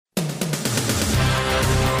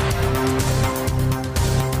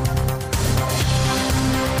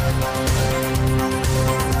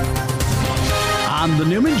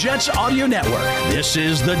Jets Audio Network. This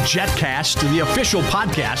is the JetCast, the official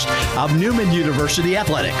podcast of Newman University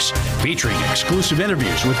Athletics, featuring exclusive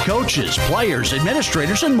interviews with coaches, players,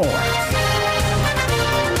 administrators, and more. The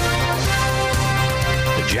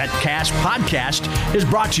JetCast podcast is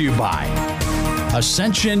brought to you by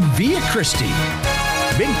Ascension Via Christi,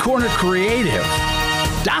 Big Corner Creative,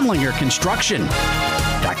 Donlinger Construction,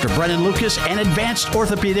 Dr. Brennan Lucas and Advanced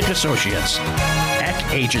Orthopedic Associates,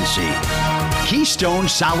 Eck Agency, Keystone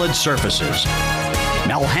Solid Surfaces,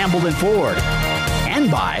 Mel Hambledon Ford, and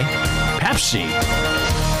by Pepsi.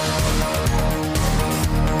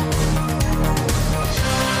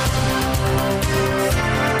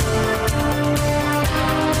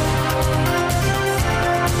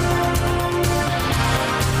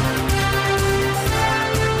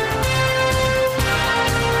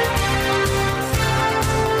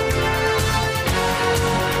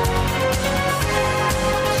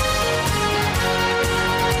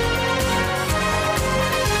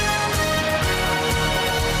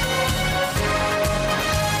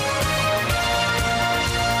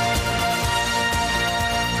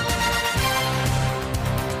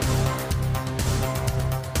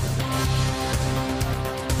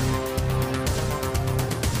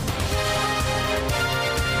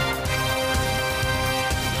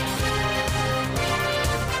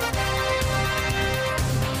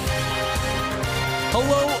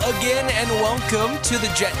 Welcome to the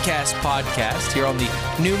JetCast podcast here on the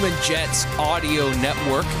Newman Jet's Audio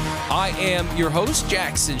Network. I am your host,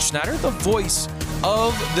 Jackson Schneider, the voice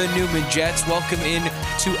of the Newman Jets. Welcome in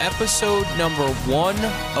to episode number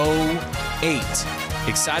 108.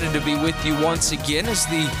 Excited to be with you once again as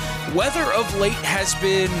the weather of late has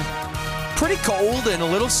been pretty cold and a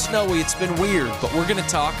little snowy. It's been weird, but we're going to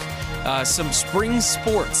talk some spring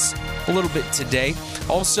sports a little bit today.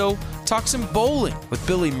 Also, talk some bowling with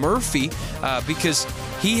Billy Murphy because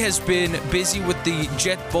he has been busy with the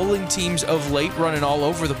Jet bowling teams of late, running all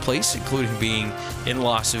over the place, including being in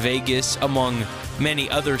Las Vegas, among many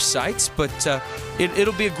other sites. But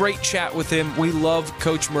it'll be a great chat with him. We love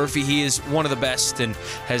Coach Murphy. He is one of the best and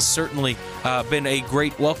has certainly been a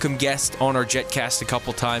great welcome guest on our JetCast a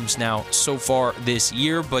couple times now so far this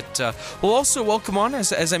year. But we'll also welcome on,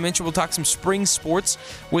 as I mentioned, we'll talk some spring sports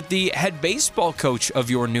with the head baseball coach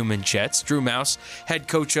of your Newman Jets, Drew Mouse, head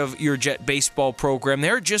coach of your Jet baseball program.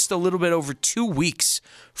 They're just a little bit over 2 weeks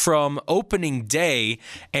from opening day,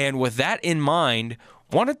 and with that in mind,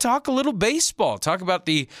 want to talk a little baseball, talk about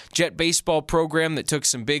the Jet baseball program that took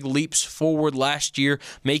some big leaps forward last year,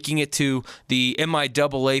 making it to the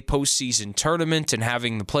MIAA postseason tournament and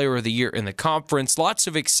having the player of the year in the conference. Lots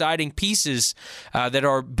of exciting pieces that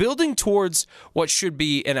are building towards what should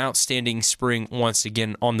be an outstanding spring once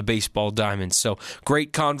again on the baseball diamond. So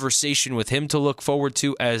great conversation with him to look forward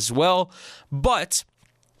to as well. But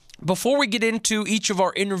before we get into each of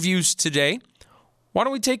our interviews today, why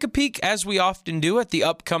don't we take a peek, as we often do, at the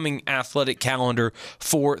upcoming athletic calendar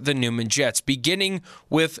for the Newman Jets. Beginning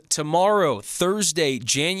with tomorrow, Thursday,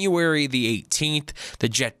 January the 18th, the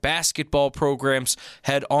Jet basketball programs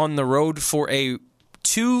head on the road for a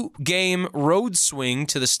 2-game road swing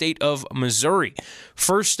to the state of Missouri.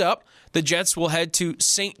 First up, the Jets will head to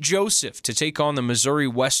St. Joseph to take on the Missouri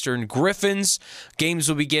Western Griffins. Games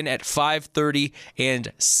will begin at 5:30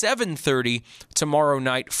 and 7:30 tomorrow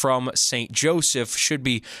night from St. Joseph. Should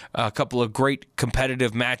be a couple of great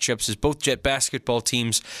competitive matchups as both Jet basketball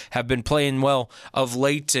teams have been playing well of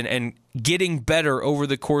late and getting better over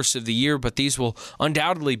the course of the year, but these will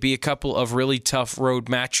undoubtedly be a couple of really tough road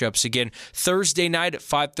matchups. Again, Thursday night at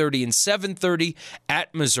 5:30 and 7:30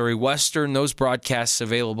 at Missouri Western. Those broadcasts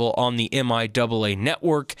available on the MIAA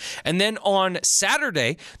network. And then on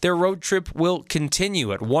Saturday, their road trip will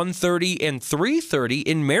continue at 1:30 and 3:30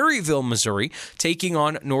 in Maryville, Missouri, taking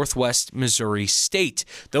on Northwest Missouri State.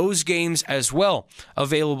 Those games as well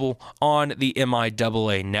available on the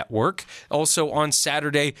MIAA network. Also on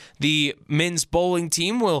Saturday, the men's bowling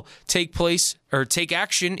team will take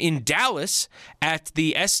action in Dallas at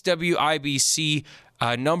the SWIBC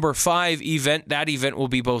number 5 event. That event will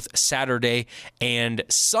be both Saturday and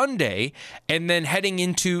Sunday. And then heading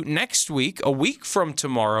into next week, a week from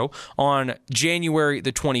tomorrow, on January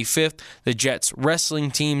the 25th, the Jets wrestling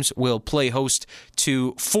teams will play host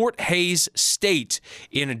to Fort Hays State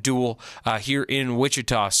in a duel here in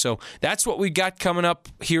Wichita. So that's what we got coming up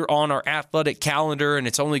here on our athletic calendar, and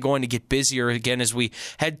it's only going to get busier again as we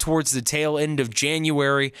head towards the tail end of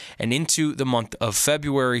January and into the month of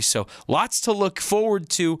February. So lots to look forward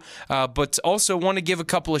to, but also want to give a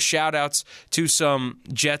couple of shout-outs to some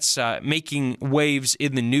Jets making waves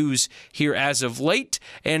in the news here as of late,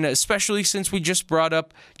 and especially since we just brought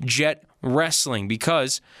up Jet wrestling,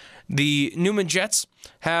 because the Newman Jets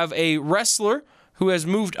have a wrestler who has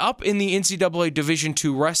moved up in the NCAA Division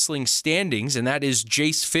II wrestling standings, and that is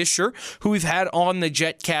Jace Fisher, who we've had on the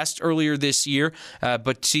JetCast earlier this year.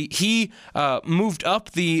 But he moved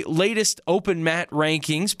up the latest open mat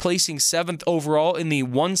rankings, placing 7th overall in the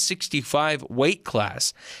 165 weight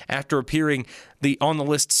class. After appearing on the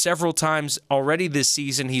list several times already this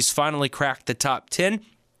season, he's finally cracked the top 10.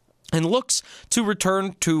 And looks to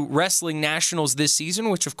return to Wrestling Nationals this season,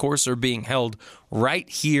 which, of course, are being held right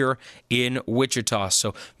here in Wichita.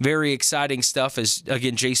 So very exciting stuff as,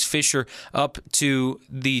 again, Jace Fisher up to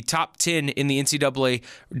the top 10 in the NCAA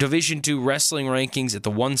Division II wrestling rankings at the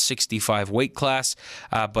 165 weight class.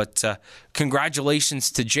 But congratulations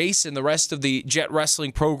to Jace and the rest of the Jet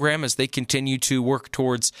Wrestling program as they continue to work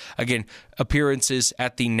towards, again, appearances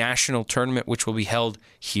at the national tournament, which will be held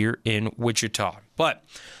here in Wichita. But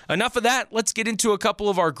enough of that. Let's get into a couple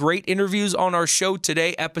of our great interviews on our show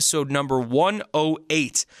today, episode number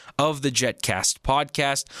 108 of the JetCast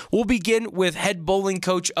podcast. We'll begin with head bowling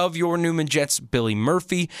coach of your Newman Jets, Billy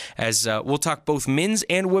Murphy, as we'll talk both men's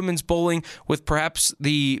and women's bowling with perhaps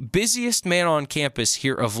the busiest man on campus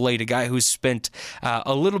here of late, a guy who's spent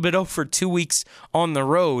a little bit over 2 weeks on the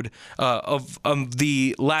road of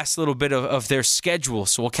the last little bit of their schedule.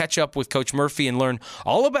 So we'll catch up with Coach Murphy and learn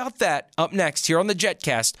all about that up next here on the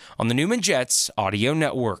JetCast on the Newman Jets Audio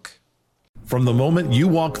Network. From the moment you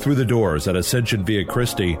walk through the doors at Ascension Via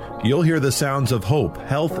Christi, you'll hear the sounds of hope,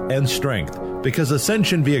 health, and strength. Because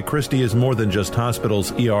Ascension Via Christi is more than just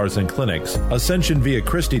hospitals, ERs, and clinics. Ascension Via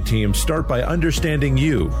Christi teams start by understanding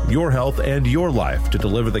you, your health, and your life to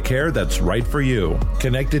deliver the care that's right for you.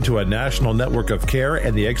 Connected to a national network of care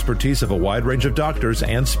and the expertise of a wide range of doctors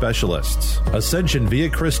and specialists. Ascension Via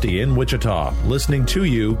Christi in Wichita, listening to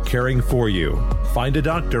you, caring for you. Find a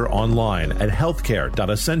doctor online at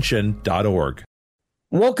healthcare.ascension.org.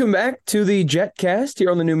 Welcome back to the JetCast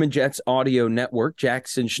here on the Newman Jets Audio Network.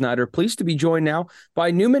 Jackson Schneider, pleased to be joined now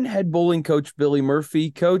by Newman head bowling coach Billy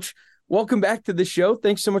Murphy. Coach, welcome back to the show.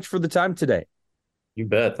 Thanks so much for the time today. You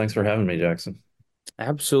bet. Thanks for having me, Jackson.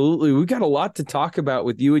 Absolutely. We've got a lot to talk about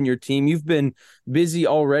with you and your team. You've been busy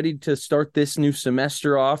already to start this new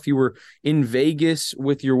semester off. You were in Vegas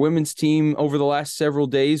with your women's team over the last several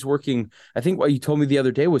days working, I think what you told me the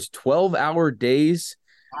other day was 12-hour days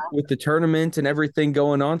with the tournament and everything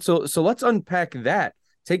going on. So let's unpack that.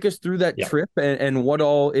 Take us through that trip and what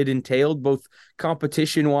all it entailed, both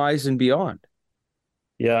competition-wise and beyond.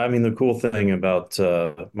 Yeah, I mean, the cool thing about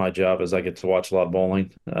my job is I get to watch a lot of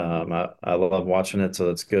bowling. I love watching it, so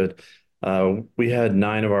that's good. We had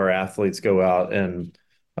 9 of our athletes go out and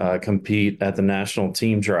compete at the national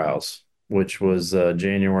team trials, which was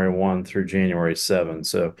January 1 through January 7.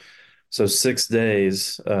 So 6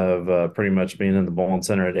 days of pretty much being in the bowling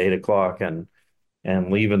center at 8 o'clock and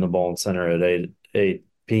leaving the bowling center at 8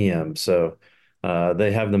 p.m. So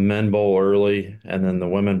they have the men bowl early and then the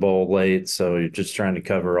women bowl late. So you're just trying to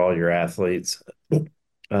cover all your athletes.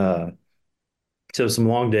 So some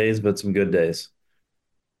long days, but some good days.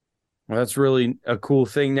 Well, that's really a cool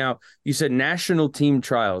thing. Now, you said national team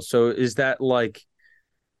trials. So is that like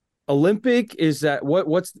Olympic? Is that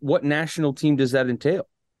what national team does that entail?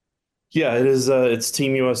 Yeah, it is. It's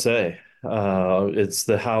Team USA.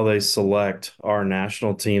 It's how they select our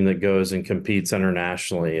national team that goes and competes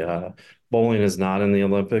internationally. Bowling is not in the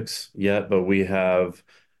Olympics yet, but we have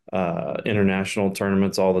international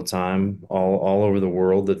tournaments all the time, all over the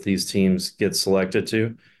world that these teams get selected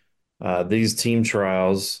to. These team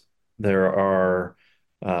trials, there are,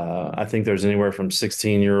 I think there's anywhere from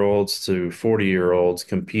 16-year-olds to 40-year-olds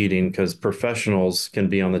competing because professionals can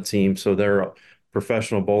be on the team. So their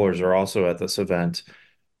professional bowlers are also at this event.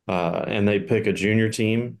 And they pick a junior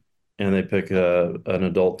team and they pick an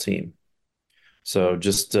adult team. So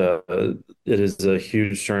just it is a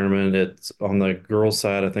huge tournament. It's on the girls'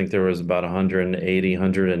 side. I think there was about 180,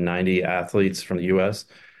 190 athletes from the U.S.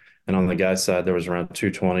 And on the guys' side, there was around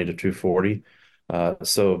 220 to 240.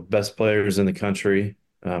 So best players in the country,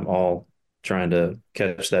 all trying to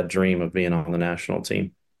catch that dream of being on the national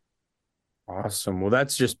team. Awesome. Well,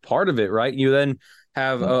 that's just part of it, right? You then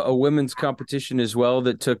have a women's competition as well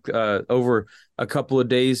that took over a couple of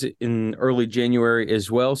days in early January as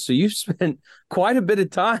well. So you've spent quite a bit of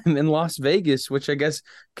time in Las Vegas, which I guess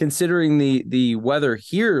considering the weather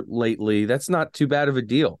here lately, that's not too bad of a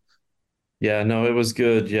deal. Yeah, no, it was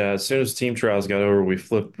good. Yeah, as soon as team trials got over, we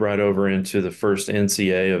flipped right over into the first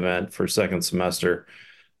NCAA event for second semester.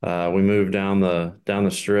 We moved down the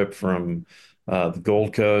strip from the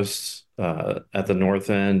Gold Coast at the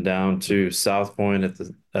north end down to South Point at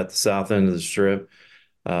the south end of the strip.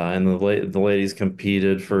 And the ladies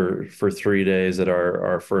competed for 3 days at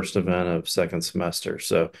our first event of second semester.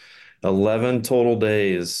 So 11 total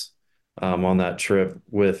days on that trip.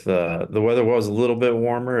 With the weather was a little bit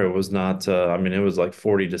warmer. It was not. I mean, it was like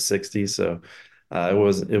 40 to 60. So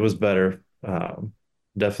it was better.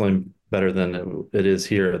 Definitely better than it is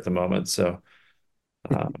here at the moment. So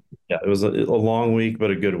uh, yeah, it was a long week,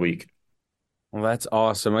 but a good week. Well, that's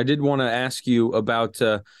awesome. I did want to ask you about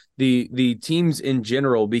the teams in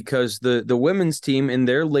general, because the women's team in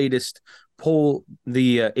their latest poll,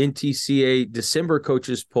 the NTCA December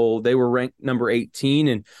coaches poll, they were ranked number 18,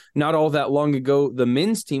 and not all that long ago, the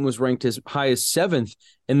men's team was ranked as high as seventh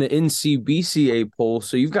in the NCBCA poll.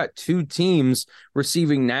 So you've got two teams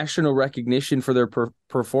receiving national recognition for their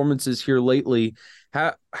performances here lately.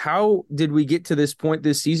 How did we get to this point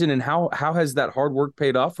this season, and how has that hard work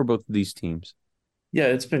paid off for both of these teams? Yeah,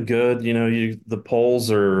 it's been good. The polls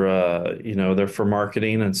are, they're for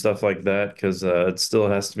marketing and stuff like that because it still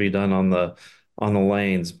has to be done on the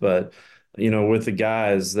lanes. But with the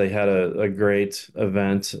guys, they had a great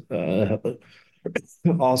event.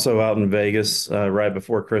 Also out in Vegas right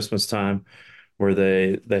before Christmas time, where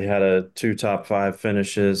they had two top five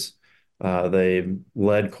finishes. They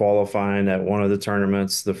led qualifying at one of the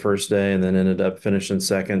tournaments the first day, and then ended up finishing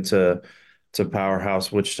second to powerhouse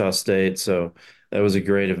Wichita State. So that was a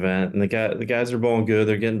great event, and the guys are bowling good.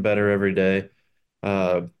 They're getting better every day.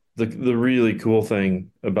 Uh, the really cool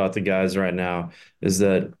thing about the guys right now is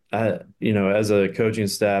that as a coaching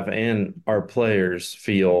staff and our players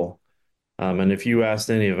feel, and if you asked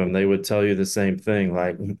any of them, they would tell you the same thing.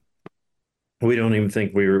 Like, we don't even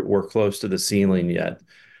think we're close to the ceiling yet.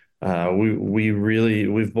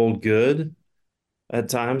 We've bowled good at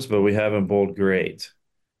times, but we haven't bowled great.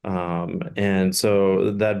 And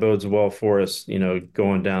so that bodes well for us,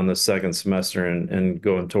 going down the second semester and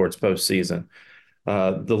going towards postseason.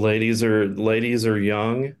 The ladies are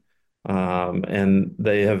young, and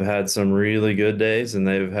they have had some really good days, and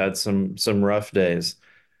they've had some rough days.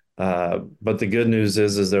 But the good news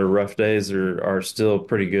is their rough days are still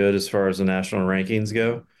pretty good as far as the national rankings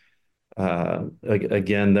go.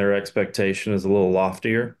 Again, their expectation is a little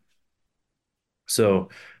loftier. So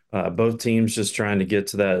both teams just trying to get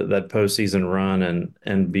to that postseason run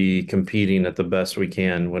and be competing at the best we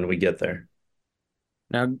can when we get there.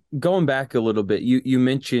 Now, going back a little bit, you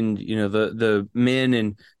mentioned, the men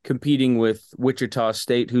and competing with Wichita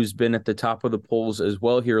State, who's been at the top of the polls as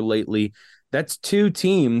well here lately. That's two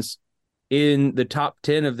teams in the top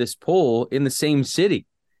 10 of this poll in the same city.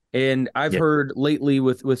 And I've Yeah. heard lately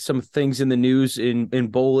with some things in the news in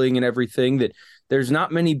bowling and everything, that there's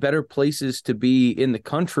not many better places to be in the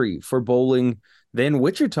country for bowling than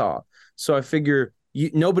Wichita. So I figure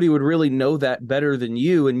nobody would really know that better than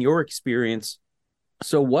you in your experience.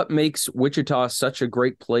 So what makes Wichita such a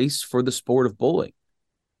great place for the sport of bowling?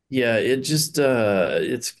 Yeah, it's just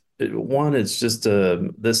this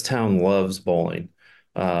town loves bowling.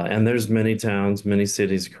 And there's many towns, many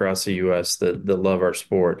cities across the US that love our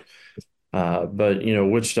sport. But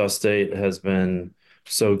Wichita State has been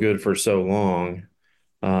so good for so long.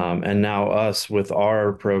 And now us with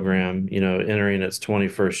our program, entering its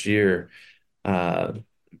 21st year, uh,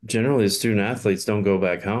 generally the student athletes don't go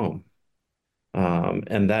back home.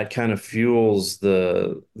 And that kind of fuels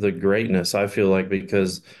the greatness, I feel like,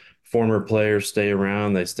 because former players stay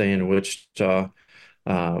around, they stay in Wichita,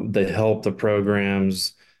 they help the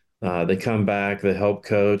programs, they come back, they help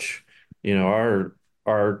coach.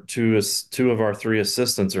 Our two of our three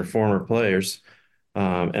assistants are former players.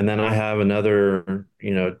 And then I have another,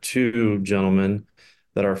 two gentlemen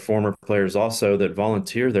that are former players also that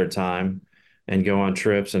volunteer their time and go on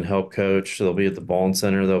trips and help coach. They'll be at the bowling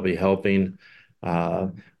center. They'll be helping. Uh,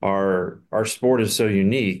 our sport is so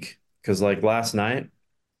unique because, like, last night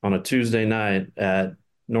on a Tuesday night at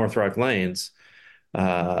North Rock Lanes,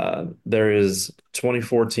 there is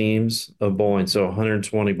 24 teams of bowling, so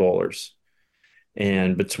 120 bowlers.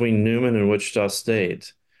 And between Newman and Wichita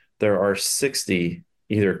State, there are 60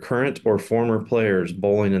 either current or former players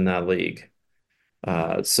bowling in that league.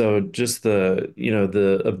 So just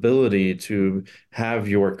the ability to have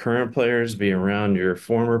your current players be around your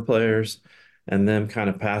former players and them kind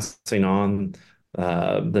of passing on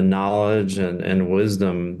the knowledge and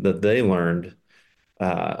wisdom that they learned.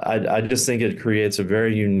 I just think it creates a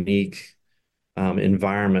very unique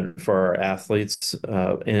environment for our athletes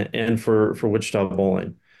and for Wichita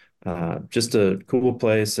bowling. Just a cool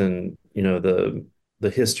place, and the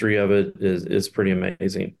history of it is pretty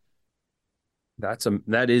amazing.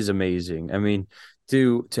 That is amazing. I mean,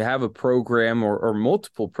 to have a program or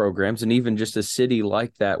multiple programs, and even just a city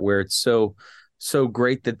like that where it's so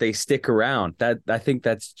great that they stick around. That I think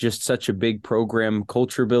that's just such a big program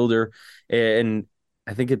culture builder, and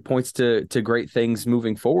I think it points to great things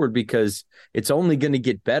moving forward because it's only going to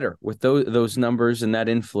get better with those numbers and that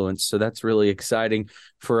influence. So that's really exciting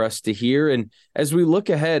for us to hear. And as we look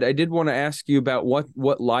ahead, I did want to ask you about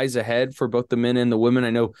what lies ahead for both the men and the women. I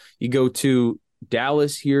know you go to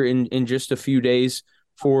Dallas here in just a few days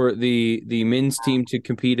for the men's team to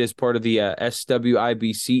compete as part of the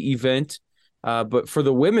SWIBC event. But for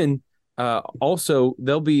the women, also,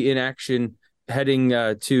 they'll be in action heading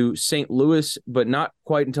to St. Louis, but not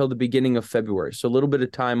quite until the beginning of February. So a little bit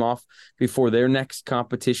of time off before their next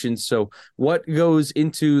competition. So what goes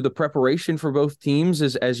into the preparation for both teams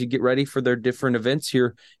as you get ready for their different events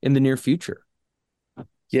here in the near future?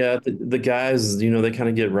 Yeah, the guys, they kind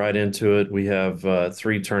of get right into it. We have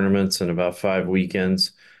 3 tournaments and about 5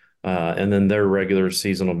 weekends, and then their regular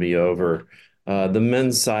season will be over. The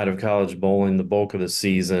men's side of college bowling, the bulk of the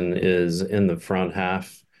season is in the front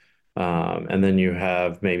half. And then you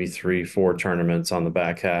have maybe 3, 4 tournaments on the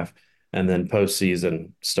back half, and then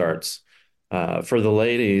postseason starts. For the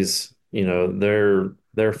ladies,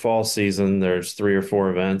 their fall season, there's 3 or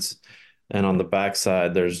 4 events. And on the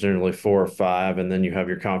backside, there's generally 4 or 5, and then you have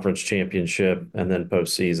your conference championship and then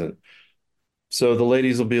postseason. So the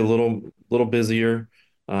ladies will be a little busier,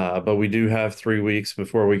 but we do have 3 weeks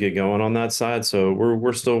before we get going on that side. So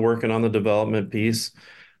we're still working on the development piece,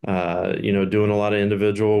 doing a lot of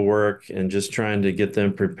individual work and just trying to get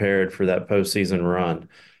them prepared for that postseason run.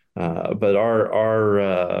 But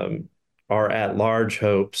our at-large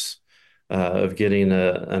hopes of getting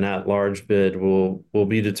an at-large bid will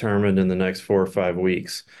be determined in the next 4 or 5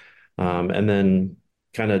 weeks, and then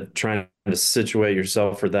kind of trying to situate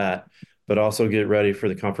yourself for that, but also get ready for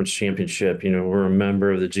the conference championship. We're a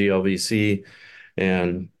member of the GLVC,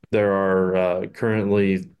 and there are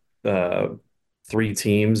currently 3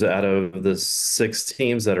 teams out of the 6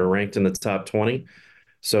 teams that are ranked in the top 20.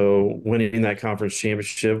 So winning that conference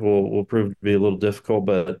championship will prove to be a little difficult,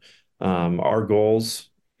 but our goals,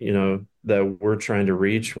 that we're trying to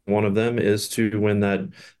reach, one of them is to win that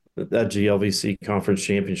GLVC conference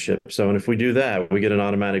championship. So, and if we do that, we get an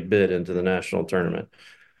automatic bid into the national tournament.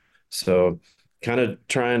 So kind of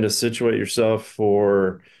trying to situate yourself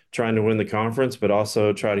for trying to win the conference, but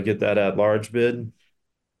also try to get that at-large bid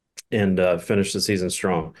and finish the season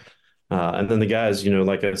strong. And then the guys,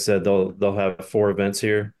 like I said, they'll have 4 events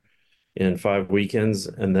here in 5 weekends,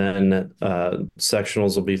 and then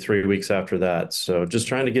sectionals will be 3 weeks after that. So just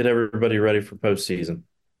trying to get everybody ready for postseason.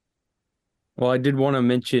 Well, I did want to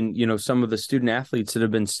mention, some of the student athletes that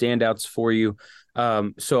have been standouts for you.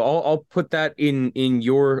 So I'll put that in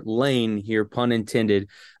your lane here, pun intended.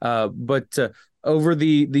 But over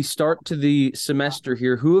the start to the semester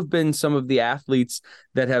here, who have been some of the athletes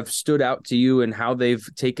that have stood out to you and how they've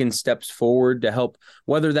taken steps forward to help,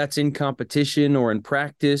 whether that's in competition or in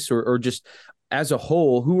practice or just as a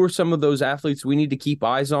whole? Who are some of those athletes we need to keep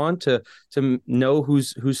eyes on to know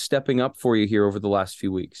who's stepping up for you here over the last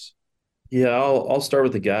few weeks? Yeah, I'll start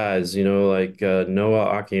with the guys, like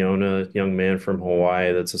Noah Akiona, young man from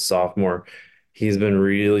Hawaii that's a sophomore. He's been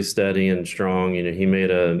really steady and strong. He made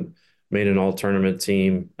an all-tournament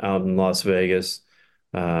team out in Las Vegas.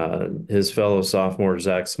 His fellow sophomore,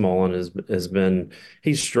 Zach Smolin,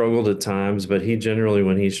 he's struggled at times, but he generally,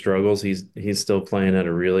 when he struggles, he's still playing at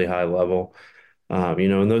a really high level.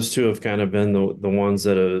 And those two have kind of been the ones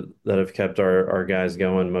that have kept our guys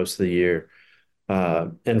going most of the year.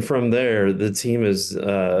 And from there, the team is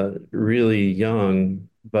really young,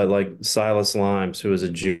 but like Silas Limes, who is a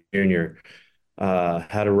junior,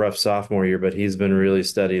 had a rough sophomore year, but he's been really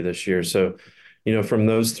steady this year. So, from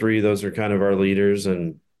those 3, those are kind of our leaders,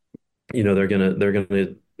 and they're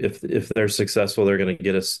gonna if they're successful, they're gonna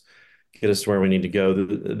get us to where we need to go.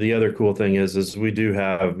 The other cool thing is we do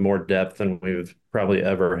have more depth than we've probably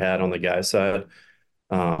ever had on the guy side.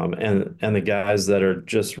 And the guys that are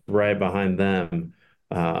just right behind them,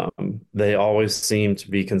 they always seem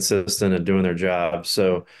to be consistent at doing their job.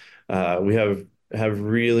 So we have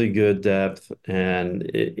really good depth,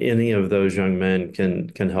 and any of those young men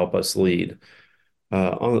can help us lead.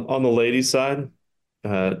 On the ladies' side,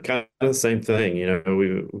 kind of the same thing.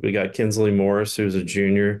 We got Kinsley Morris, who's a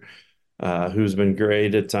junior, who's been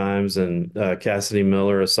great at times, and Cassidy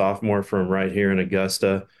Miller, a sophomore from right here in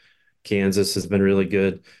Augusta, Kansas, has been really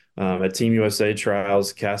good. At Team USA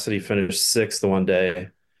trials, Cassidy finished 6th one day,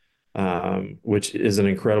 which is an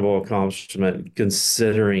incredible accomplishment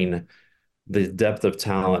considering the depth of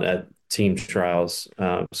talent at team trials.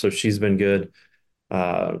 So she's been good.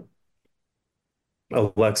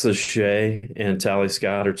 Alexis Shea and Tally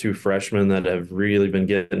Scott are two freshmen that have really been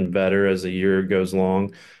getting better as the year goes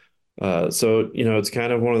along. So, it's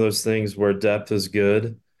kind of one of those things where depth is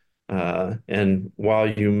good. And while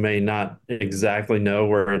you may not exactly know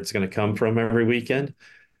where it's going to come from every weekend,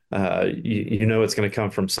 you know it's going to come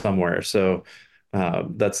from somewhere. So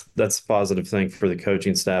that's a positive thing for the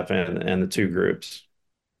coaching staff and the two groups.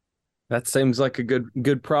 That seems like a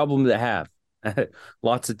good problem to have.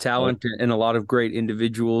 Lots of talent and a lot of great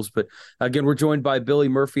individuals. But again, we're joined by Billy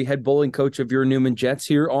Murphy, head bowling coach of your Newman Jets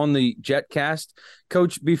here on the JetCast.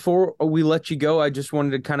 Coach, before we let you go, I just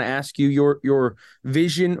wanted to kind of ask you your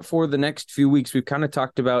vision for the next few weeks. We've kind of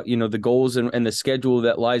talked about, the goals and the schedule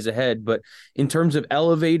that lies ahead. But in terms of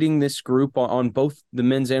elevating this group on both the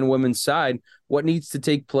men's and women's side, what needs to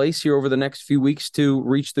take place here over the next few weeks to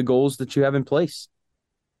reach the goals that you have in place?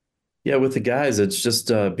 Yeah, with the guys, it's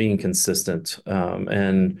just being consistent.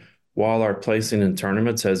 And while our placing in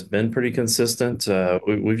tournaments has been pretty consistent,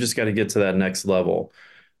 we've just got to get to that next level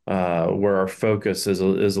where our focus is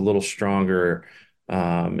a little stronger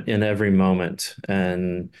in every moment.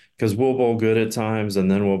 And because we'll bowl good at times, and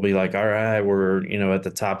then we'll be like, all right, we're at the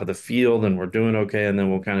top of the field and we're doing okay, and then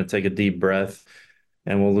we'll kind of take a deep breath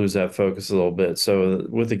and we'll lose that focus a little bit. So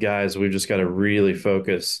with the guys, we've just got to really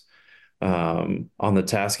focus on the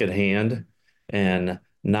task at hand and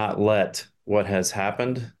not let what has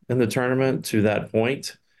happened in the tournament to that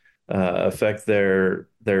point affect their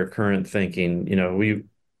current thinking.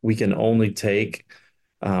 We can only take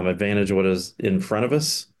advantage of what is in front of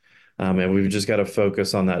us. And we've just got to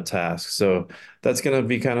focus on that task. So that's going to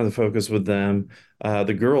be kind of the focus with them.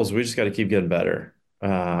 The girls, we just got to keep getting better.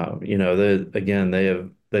 They've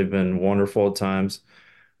been wonderful at times.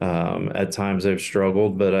 At times they've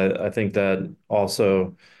struggled, but I think that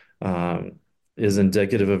also is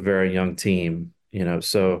indicative of a very young team,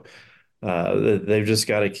 so they've just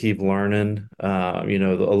got to keep learning. A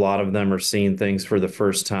lot of them are seeing things for the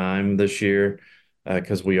first time this year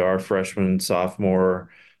because we are freshman, sophomore.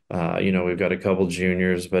 We've got a couple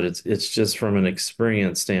juniors, but it's just from an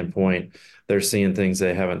experience standpoint, they're seeing things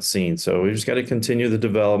they haven't seen. So we just got to continue the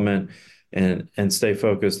development and stay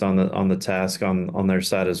focused on the task on their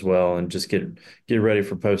side as well, and just get ready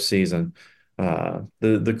for postseason.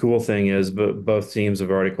 The cool thing is, both teams have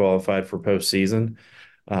already qualified for postseason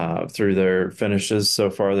through their finishes so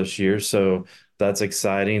far this year. So that's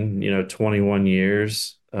exciting. 21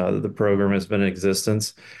 years the program has been in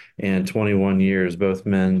existence, and 21 years both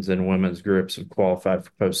men's and women's groups have qualified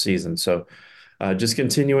for postseason. So just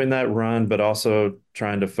continuing that run, but also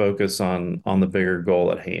trying to focus on the bigger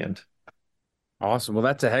goal at hand. Awesome. Well,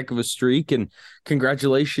 that's a heck of a streak, and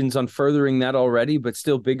congratulations on furthering that already, but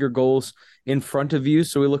still bigger goals in front of you.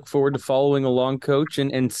 So we look forward to following along, Coach,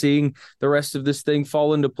 and seeing the rest of this thing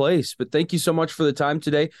fall into place. But thank you so much for the time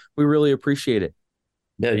today. We really appreciate it.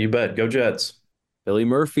 Yeah, you bet. Go Jets. Billy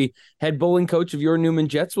Murphy, head bowling coach of your Newman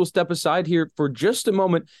Jets, will step aside here for just a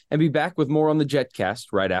moment and be back with more on the JetCast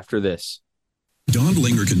right after this. Don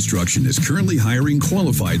Linger Construction is currently hiring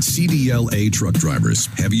qualified CDLA truck drivers,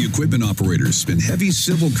 heavy equipment operators, and heavy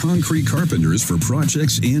civil concrete carpenters for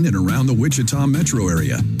projects in and around the Wichita metro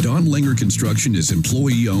area. Don Linger Construction is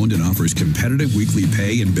employee-owned and offers competitive weekly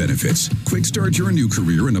pay and benefits. Quick start your new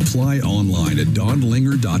career and apply online at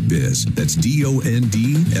donlinger.biz. That's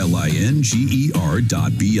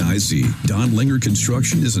DONDLINGER.biz. Don Linger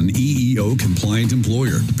Construction is an EEO-compliant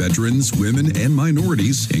employer. Veterans, women, and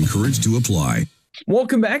minorities encouraged to apply.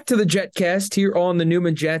 Welcome back to the JetCast here on the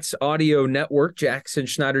Newman Jets audio network. Jackson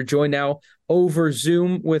Schneider joined now over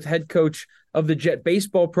Zoom with head coach of the Jet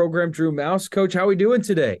baseball program, Drew Mouse. Coach, how are we doing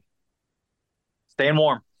today? Staying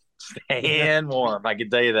warm. Staying warm. I can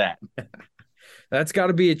tell you that. That's got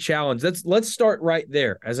to be a challenge. Let's start right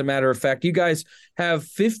there. As a matter of fact, you guys have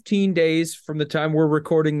 15 days from the time we're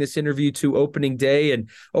recording this interview to opening day. And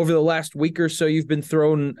over the last week or so, you've been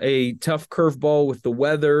thrown a tough curveball with the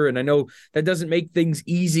weather. And I know that doesn't make things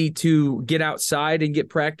easy to get outside and get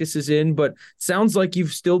practices in, but it sounds like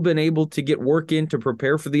you've still been able to get work in to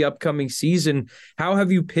prepare for the upcoming season. How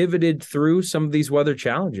have you pivoted through some of these weather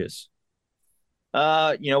challenges?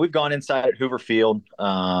 We've gone inside at Hoover Field.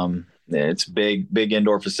 It's a big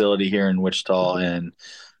indoor facility here in Wichita, and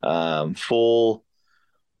full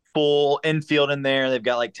infield in there. They've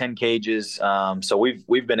got like 10 cages. So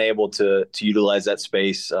we've been able to utilize that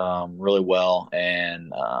space really well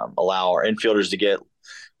and allow our infielders to get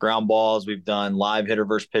ground balls. We've done live hitter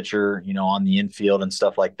versus pitcher, on the infield and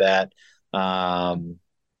stuff like that.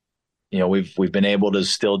 We've been able to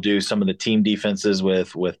still do some of the team defenses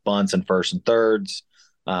with bunts and first and thirds.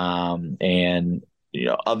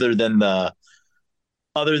 Other than the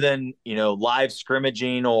other than, live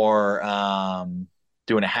scrimmaging or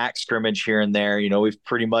doing a hack scrimmage here and there, we've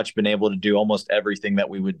pretty much been able to do almost everything that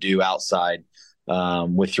we would do outside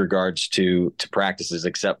with regards to practices,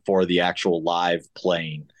 except for the actual live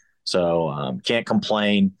playing. So can't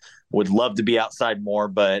complain. Would love to be outside more,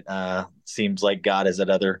 but seems like God has had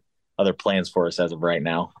other plans for us as of right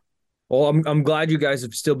now. Well, I'm glad you guys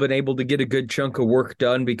have still been able to get a good chunk of work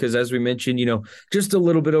done because, as we mentioned, just a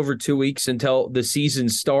little bit over 2 weeks until the season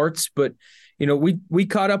starts. But, we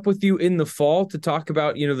caught up with you in the fall to talk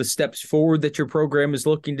about, the steps forward that your program is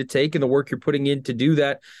looking to take and the work you're putting in to do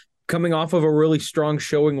that. Coming off of a really strong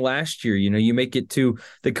showing last year, you make it to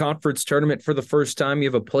the conference tournament for the first time. You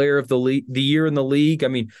have a player of the year in the league. I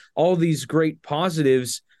mean, all these great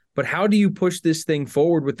positives. But how do you push this thing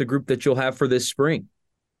forward with the group that you'll have for this spring?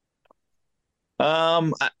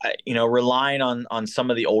 Relying on some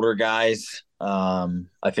of the older guys,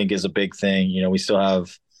 I think is a big thing. We still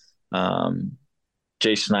have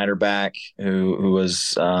Jay Snyder back, who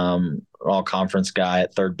was all conference guy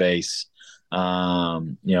at third base. We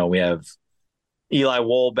have Eli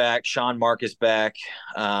Wool back, Sean Marcus back.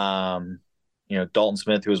 Dalton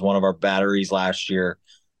Smith, who was one of our batteries last year,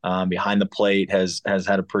 behind the plate, has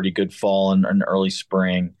had a pretty good fall and early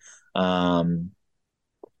spring. And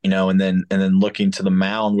then looking to the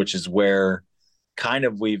mound, which is where kind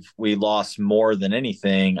of we lost more than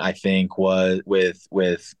anything, I think, was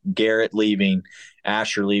with Garrett leaving,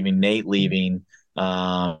 Asher leaving, Nate leaving,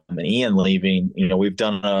 and Ian leaving. We've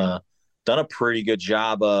done a pretty good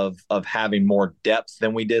job of having more depth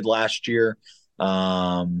than we did last year.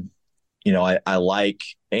 I like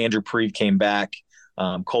Andrew Preeve came back.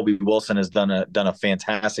 Colby Wilson has done a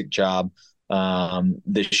fantastic job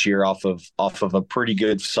this year off of a pretty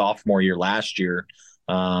good sophomore year last year,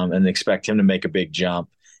 and expect him to make a big jump.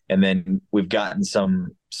 And then we've gotten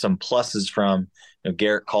some pluses from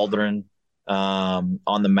Garrett Calderon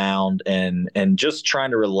on the mound, and just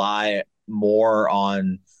trying to rely more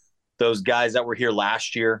on those guys that were here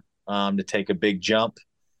last year to take a big jump,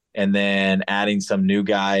 and then adding some new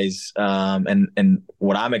guys. And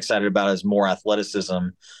what I'm excited about is more athleticism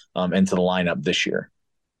into the lineup this year.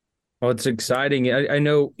 Well, it's exciting. I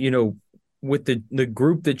know, with the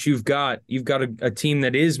group that you've got a team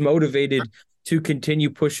that is motivated to continue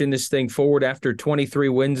pushing this thing forward after 23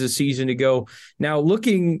 wins a season ago. Now,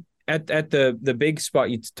 looking at the big spot,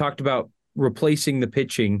 you talked about replacing the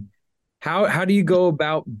pitching. How do you go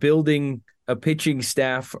about building a pitching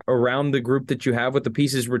staff around the group that you have with the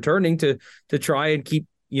pieces returning to try and keep,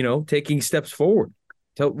 taking steps forward?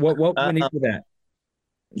 So what went into that?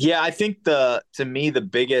 Yeah, I think to me, the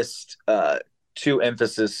biggest two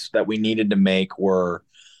emphasis that we needed to make were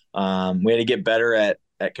we had to get better at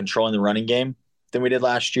controlling the running game than we did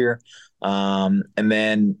last year. And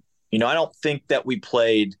then, I don't think that we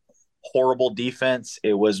played horrible defense.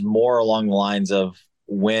 It was more along the lines of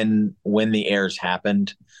when the errors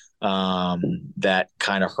happened that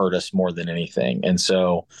kind of hurt us more than anything. And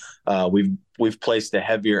so we've placed a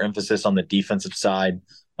heavier emphasis on the defensive side.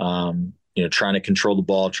 Trying to control the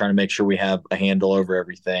ball, trying to make sure we have a handle over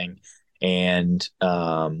everything. And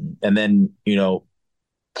then,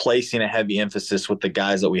 placing a heavy emphasis with the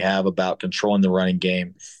guys that we have about controlling the running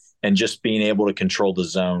game and just being able to control the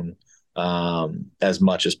zone as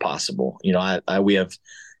much as possible. We have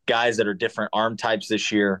guys that are different arm types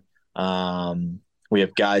this year. We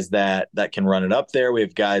have guys that can run it up there. We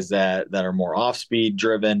have guys that are more off speed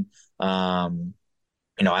driven.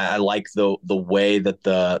 I like the way that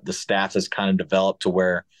the staff has kind of developed to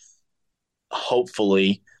where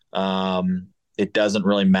hopefully it doesn't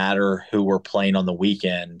really matter who we're playing on the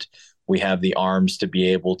weekend. We have the arms to be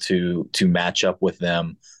able to match up with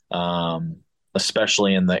them,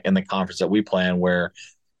 especially in the conference that we play in, where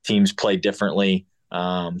teams play differently,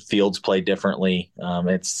 fields play differently.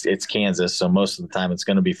 It's Kansas, so most of the time it's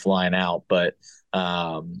going to be flying out, but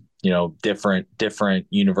different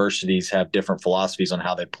universities have different philosophies on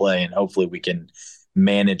how they play, and hopefully we can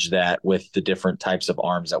manage that with the different types of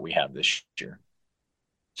arms that we have this year.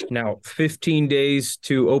 Now, 15 days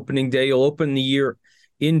to opening day. You'll open the year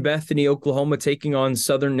in Bethany, Oklahoma, taking on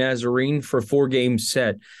Southern Nazarene for a 4-game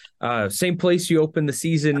set. Same place you opened the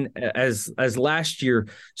season as last year.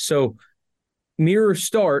 So mirror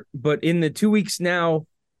start, but in the 2 weeks now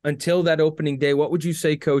until that opening day, what would you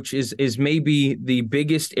say, Coach, is maybe the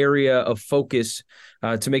biggest area of focus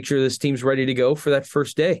to make sure this team's ready to go for that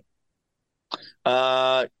first day?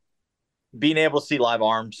 Being able to see live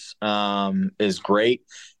arms is great.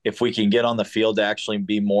 If we can get on the field to actually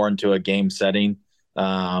be more into a game setting,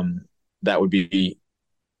 that would be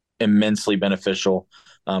immensely beneficial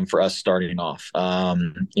for us starting off.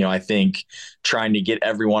 I think trying to get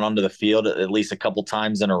everyone onto the field at least a couple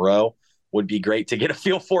times in a row would be great to get a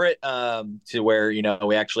feel for it, to where,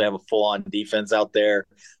 we actually have a full on defense out there.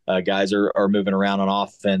 Guys are moving around on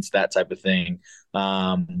offense, that type of thing.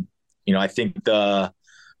 I think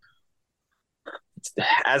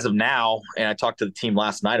as of now, and I talked to the team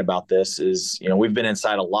last night about this, is, we've been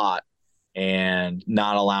inside a lot and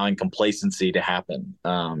not allowing complacency to happen.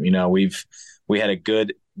 We had a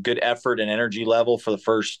good effort and energy level for the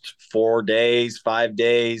first 5 days,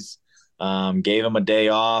 gave them a day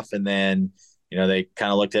off. And then, they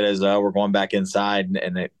kind of looked at it as though we're going back inside,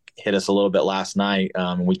 and it hit us a little bit last night.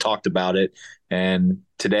 We talked about it, and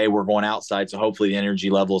today we're going outside. So hopefully the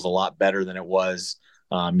energy level is a lot better than it was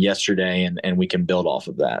yesterday, and we can build off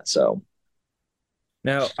of that. So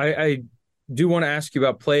now I do want to ask you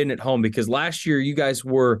about playing at home, because last year you guys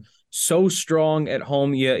were so strong at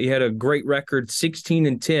home. You had a great record,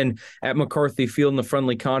 16-10 at McCarthy Field in the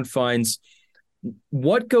friendly confines.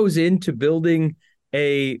 What goes into building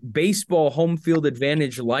a baseball home field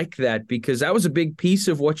advantage like that? Because that was a big piece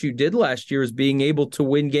of what you did last year, is being able to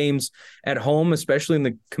win games at home, especially in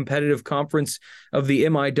the competitive conference of the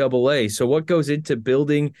MIAA. So what goes into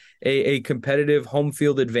building a competitive home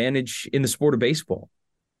field advantage in the sport of baseball?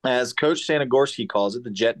 As Coach Sanagorski calls it, the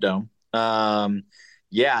Jet Dome.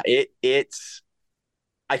 It's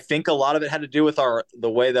I think a lot of it had to do with the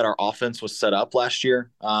way that our offense was set up last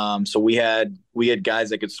year. So we had guys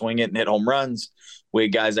that could swing it and hit home runs. We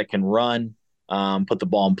had guys that can run, put the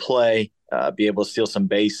ball in play, be able to steal some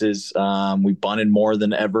bases. We bunted more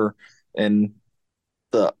than ever in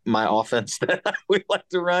my offense that we like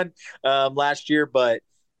to run last year. But,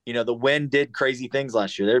 the wind did crazy things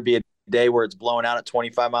last year. There'd be a day where it's blowing out at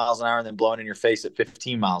 25 miles an hour and then blowing in your face at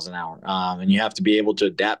 15 miles an hour. And you have to be able to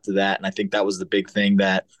adapt to that. And I think that was the big thing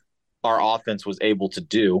that our offense was able to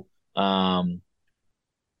do. And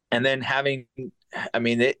then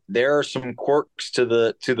there are some quirks to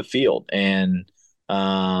the field, and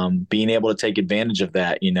being able to take advantage of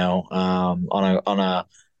that,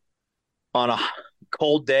 on a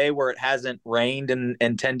cold day where it hasn't rained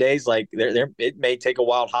in 10 days, like it may take a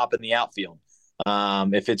wild hop in the outfield.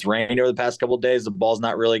 If it's rained over the past couple of days, the ball's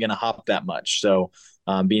not really going to hop that much. So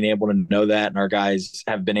being able to know that, and our guys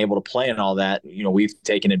have been able to play in all that, we've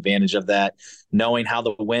taken advantage of that, knowing how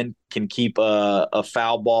the wind can keep a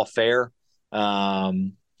foul ball fair.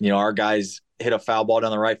 Our guys hit a foul ball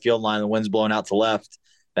down the right field line, the wind's blowing out to left.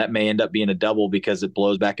 That may end up being a double because it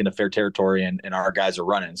blows back into fair territory, and our guys are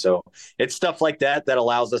running. So it's stuff like that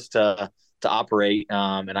allows us to operate.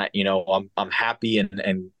 And I'm happy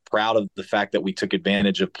and proud of the fact that we took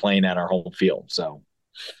advantage of playing at our home field. So,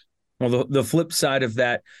 well, the flip side of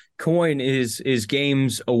that coin is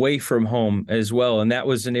games away from home as well. And that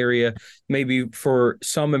was an area maybe for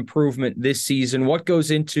some improvement this season. What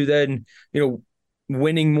goes into then,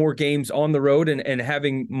 winning more games on the road and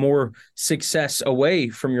having more success away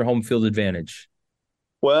from your home field advantage?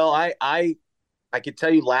 Well, I could tell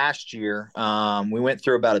you last year, we went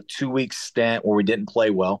through about a 2-week stint where we didn't play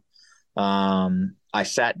well. I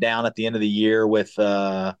sat down at the end of the year with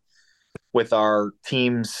our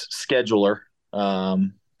team's scheduler,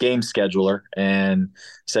 game scheduler, and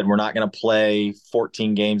said, we're not going to play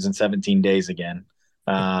 14 games in 17 days again.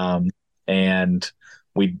 And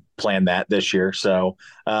we planned that this year. So,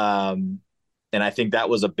 and I think that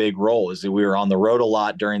was a big role, is that we were on the road a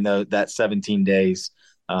lot during that 17 days.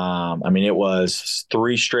 It was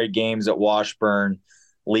 3 straight games at Washburn,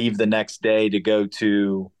 leave the next day to go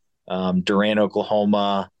to Durant,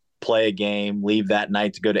 Oklahoma, play a game, leave that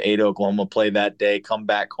night to go to Ada, Oklahoma, play that day, come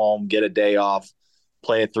back home, get a day off,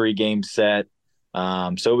 play a 3-game set.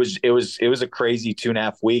 So it was a crazy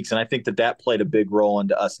 2.5 weeks. And I think that played a big role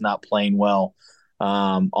into us not playing well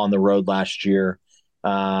on the road last year.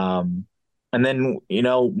 And then,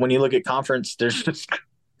 when you look at conference,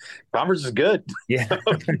 conference is good. Yeah.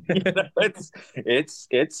 It's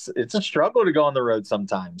a struggle to go on the road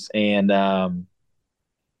sometimes. And,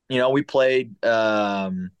 we played, we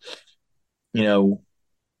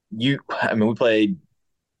played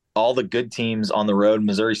all the good teams on the road,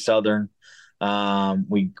 Missouri Southern.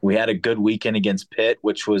 We had a good weekend against Pitt,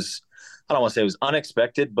 which was, I don't want to say it was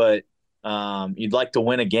unexpected, but you'd like to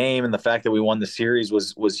win a game. And the fact that we won the series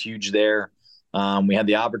was huge there. We had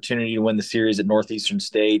the opportunity to win the series at Northeastern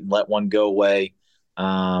State and let one go away.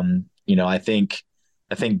 I think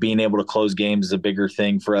being able to close games is a bigger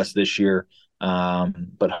thing for us this year.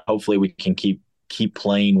 But hopefully we can keep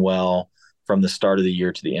playing well from the start of the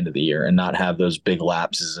year to the end of the year and not have those big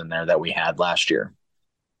lapses in there that we had last year.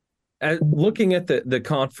 looking at the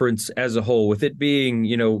conference as a whole, with it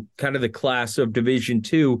being, kind of the class of Division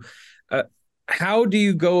II, how do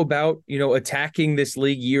you go about, attacking this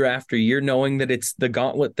league year after year, knowing that it's the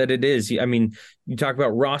gauntlet that it is? I mean, you talk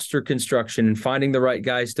about roster construction and finding the right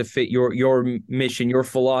guys to fit your mission, your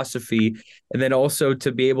philosophy, and then also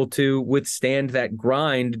to be able to withstand that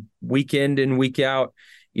grind week in and week out,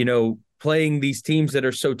 playing these teams that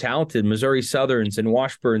are so talented, Missouri Southerns and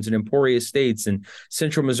Washburns and Emporia States and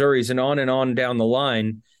Central Missouris and on down the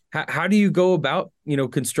line. How do you go about,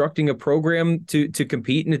 constructing a program to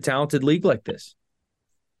compete in a talented league like this?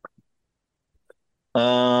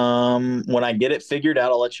 When I get it figured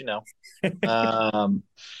out, I'll let you know.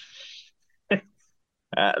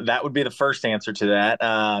 That would be the first answer to that.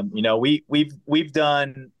 We've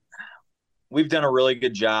done a really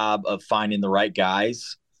good job of finding the right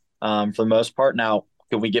guys, for the most part. Now,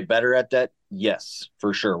 can we get better at that? Yes,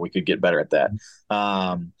 for sure. We could get better at that.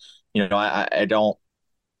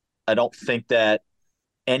 I don't think that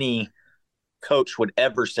any coach would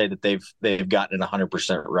ever say that they've gotten it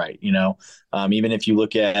 100% right. Even if you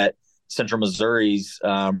look at Central Missouri's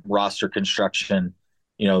roster construction,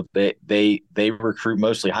 they recruit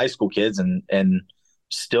mostly high school kids and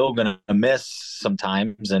still going to miss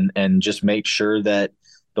sometimes, and just make sure that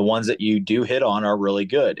the ones that you do hit on are really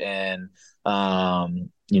good. And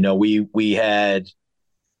we had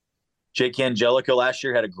Jake Angelico last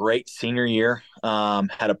year, had a great senior year,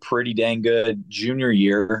 had a pretty dang good junior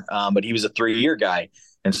year, but he was a 3-year guy.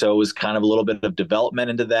 And so it was kind of a little bit of development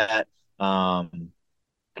into that,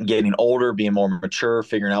 getting older, being more mature,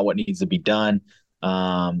 figuring out what needs to be done.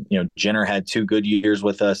 Jenner had 2 good years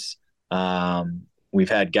with us. We've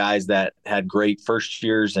had guys that had great first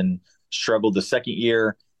years and struggled the second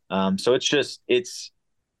year. So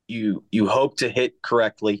you hope to hit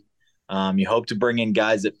correctly. You hope to bring in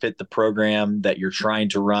guys that fit the program that you're trying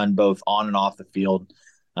to run both on and off the field.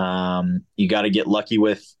 You got to get lucky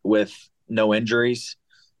with no injuries.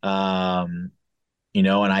 And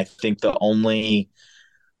I think the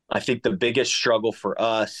biggest struggle for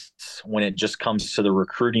us when it just comes to the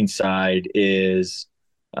recruiting side is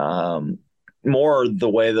more the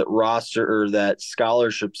way that roster or that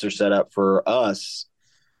scholarships are set up for us.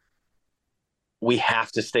 We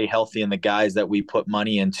have to stay healthy, and the guys that we put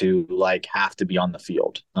money into have to be on the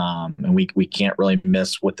field. And we can't really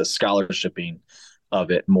miss with the scholarshiping of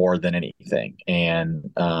it more than anything. And,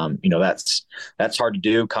 that's hard to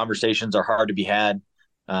do. Conversations are hard to be had.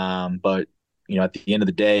 But at the end of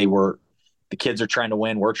the day, the kids are trying to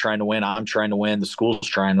win. We're trying to win. I'm trying to win. The school's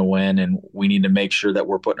trying to win. And we need to make sure that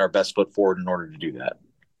we're putting our best foot forward in order to do that.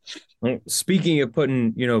 Speaking of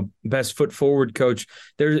putting, best foot forward, Coach,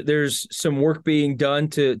 there's some work being done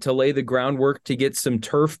to lay the groundwork to get some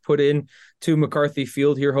turf put in to McCarthy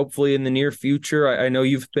Field here, hopefully in the near future. I know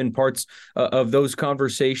you've been parts of those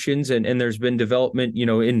conversations, and there's been development,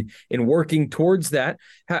 in working towards that.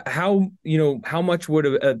 How much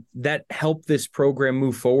would that help this program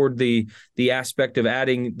move forward? The aspect of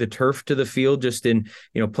adding the turf to the field, just in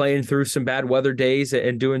playing through some bad weather days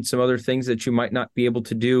and doing some other things that you might not be able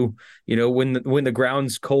to do, when the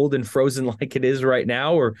ground's cold and frozen like it is right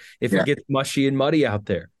now, or if it gets mushy and muddy out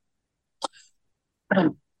there.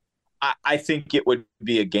 I think it would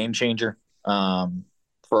be a game changer for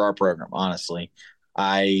our program, honestly.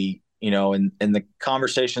 In the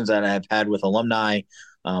conversations that I've had with alumni,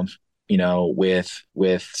 with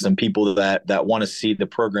some people that want to see the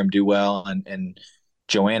program do well, and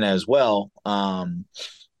Joanna as well.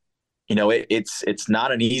 It's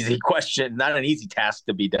not an easy question, not an easy task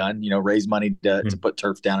to be done. Raise money to put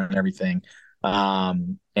turf down and everything,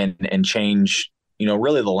 and change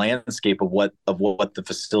really the landscape of what the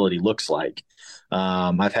facility looks like.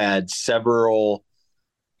 I've had several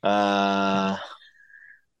lunches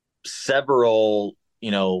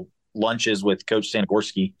with Coach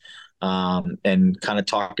Sanagorski, and kind of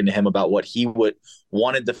talking to him about what he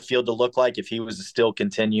wanted the field to look like if he was to still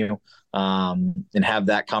continue, and have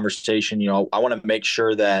that conversation. I want to make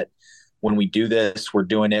sure that when we do this, we're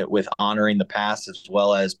doing it with honoring the past as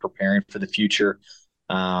well as preparing for the future.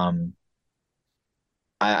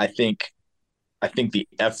 I think the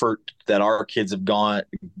effort that our kids have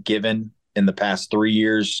given in the past 3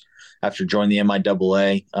 years after joining the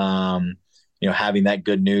MIAA, having that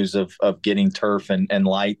good news of getting turf and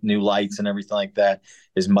new lights and everything like that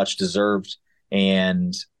is much deserved.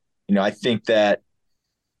 And, I think that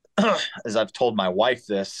as I've told my wife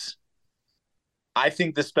this, I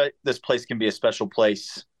think this place can be a special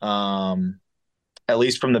place, at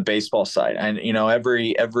least from the baseball side. And,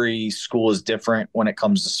 every school is different when it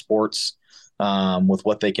comes to sports, with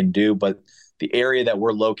what they can do. But the area that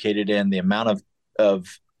we're located in, the amount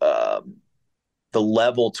of the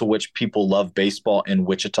level to which people love baseball in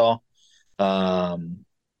Wichita.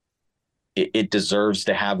 It deserves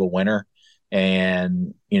to have a winner.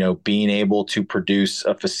 And, being able to produce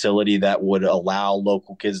a facility that would allow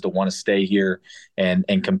local kids to want to stay here and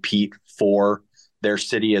compete for their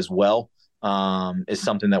city as well is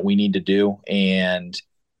something that we need to do. And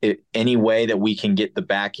any way that we can get the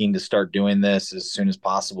backing to start doing this as soon as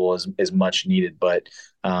possible is much needed. But,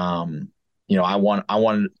 I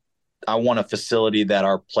want a facility that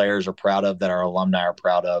our players are proud of, that our alumni are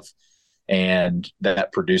proud of, and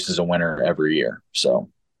that produces a winner every year. So.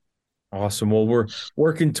 Awesome. Well, we're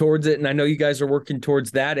working towards it, and I know you guys are working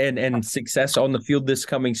towards that and success on the field this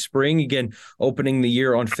coming spring. Again, opening the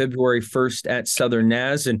year on February 1st at Southern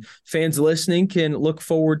Naz, and fans listening can look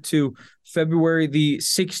forward to February the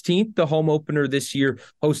 16th, the home opener this year,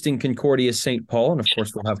 hosting Concordia St. Paul. And, of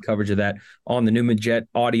course, we'll have coverage of that on the Newman Jet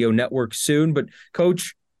Audio Network soon. But,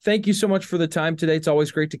 Coach, thank you so much for the time today. It's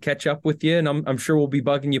always great to catch up with you, and I'm sure we'll be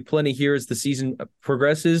bugging you plenty here as the season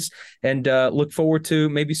progresses, and look forward to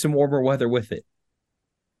maybe some warmer weather with it.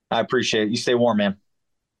 I appreciate it. You stay warm, man.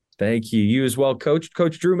 Thank you. You as well, Coach.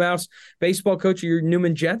 Coach Drew Mouse, baseball coach of your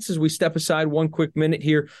Newman Jets, as we step aside one quick minute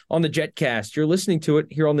here on the JetCast. You're listening to it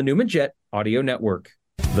here on the Newman Jet Audio Network.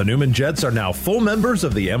 The Newman Jets are now full members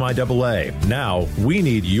of the MIAA. Now, we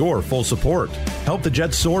need your full support. Help the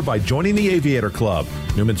Jets soar by joining the Aviator Club,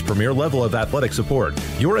 Newman's premier level of athletic support.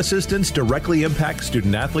 Your assistance directly impacts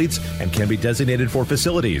student athletes and can be designated for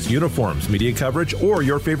facilities, uniforms, media coverage, or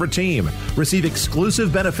your favorite team. Receive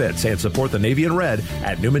exclusive benefits and support the Navy and Red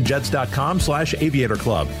at newmanjets.com/aviator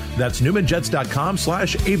club. That's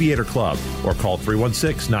newmanjets.com/aviator club, or call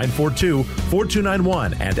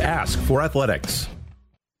 316-942-4291 and ask for athletics.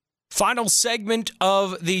 Final segment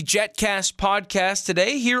of the JetCast podcast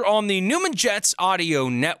today here on the Newman Jets Audio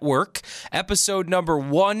Network, episode number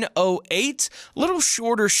 108. A little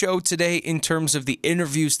shorter show today in terms of the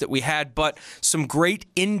interviews that we had, but some great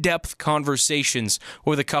in-depth conversations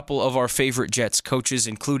with a couple of our favorite Jets coaches,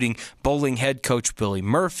 including bowling head coach Billy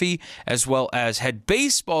Murphy, as well as head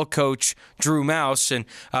baseball coach Drew Mouse. And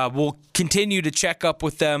we'll continue to check up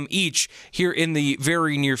with them each here in the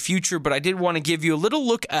very near future. But I did want to give you a little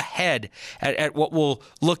look ahead at what we'll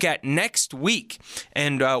look at next week.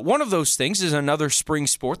 And one of those things is another spring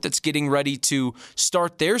sport that's getting ready to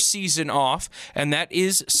start their season off, and that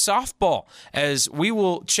is softball, as we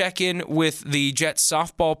will check in with the Jets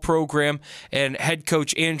softball program and head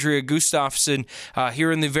coach Andrea Gustafson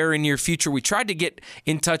here in the very near future. We tried to get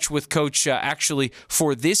in touch with Coach actually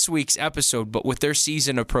for this week's episode, but with their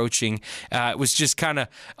season approaching, it was just kind of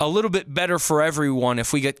a little bit better for everyone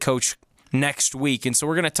if we get Coach next week. And so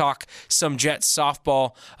we're going to talk some Jets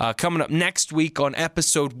softball coming up next week on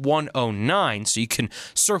episode 109. So you can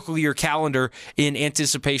circle your calendar in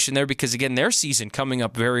anticipation there, because again, their season coming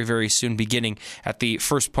up very, very soon, beginning at the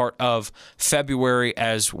first part of February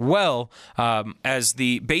as well, as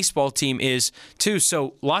the baseball team is too.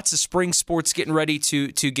 So lots of spring sports getting ready to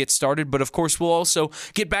get started. But of course, we'll also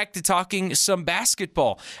get back to talking some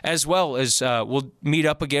basketball, as well as we'll meet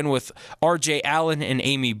up again with RJ Allen and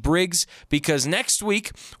Amy Briggs, because next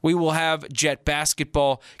week we will have Jet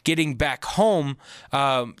basketball getting back home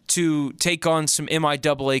to take on some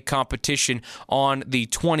MIAA competition on the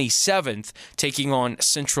 27th, taking on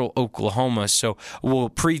Central Oklahoma. So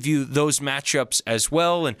we'll preview those matchups as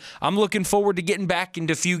well. And I'm looking forward to getting back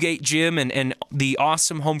into Fugate Gym and the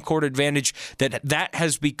awesome home court advantage that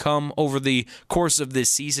has become over the course of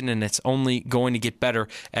this season. And it's only going to get better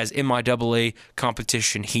as MIAA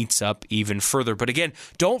competition heats up even further. But again,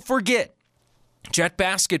 don't forget, Jet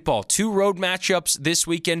basketball, 2 road matchups this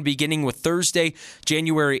weekend, beginning with Thursday,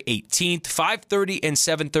 January 18th, 5:30 and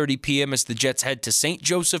 7:30 p.m. as the Jets head to St.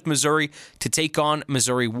 Joseph, Missouri to take on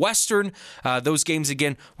Missouri Western. Those games,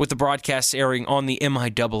 again, with the broadcasts airing on the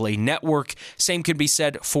MIAA network. Same can be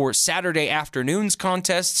said for Saturday afternoons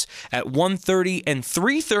contests at 1:30 and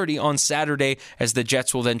 3:30 on Saturday, as the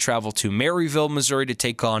Jets will then travel to Maryville, Missouri to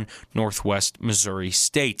take on Northwest Missouri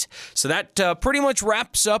State. So that pretty much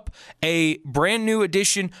wraps up a brand new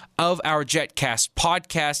edition of our JetCast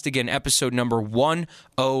podcast. Again, episode number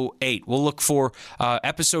 108. We'll look for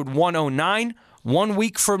episode 109 1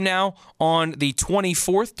 week from now on the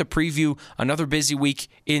 24th to preview another busy week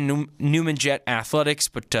in Newman Jet athletics.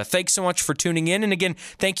 But thanks so much for tuning in. And again,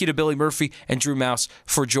 thank you to Billy Murphy and Drew Mouse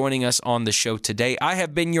for joining us on the show today. I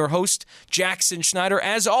have been your host, Jackson Schneider,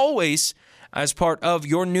 as always, as part of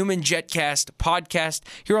your Newman JetCast podcast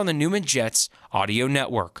here on the Newman Jets Audio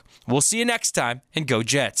Network. We'll see you next time, and go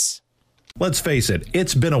Jets. Let's face it,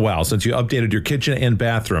 it's been a while since you updated your kitchen and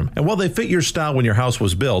bathroom, and while they fit your style when your house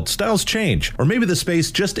was built, styles change, or maybe the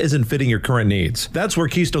space just isn't fitting your current needs. That's where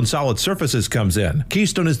Keystone Solid Surfaces comes in.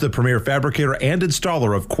 Keystone is the premier fabricator and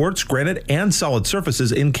installer of quartz, granite, and solid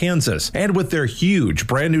surfaces in Kansas, and with their huge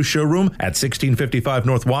brand new showroom at 1655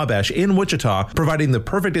 North Wabash in Wichita, providing the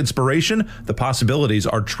perfect inspiration, the possibilities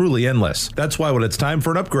are truly endless. That's why when it's time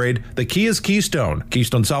for an upgrade, the key is Keystone.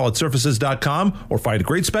 KeystoneSolidSurfaces.com or find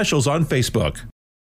great specials on Facebook.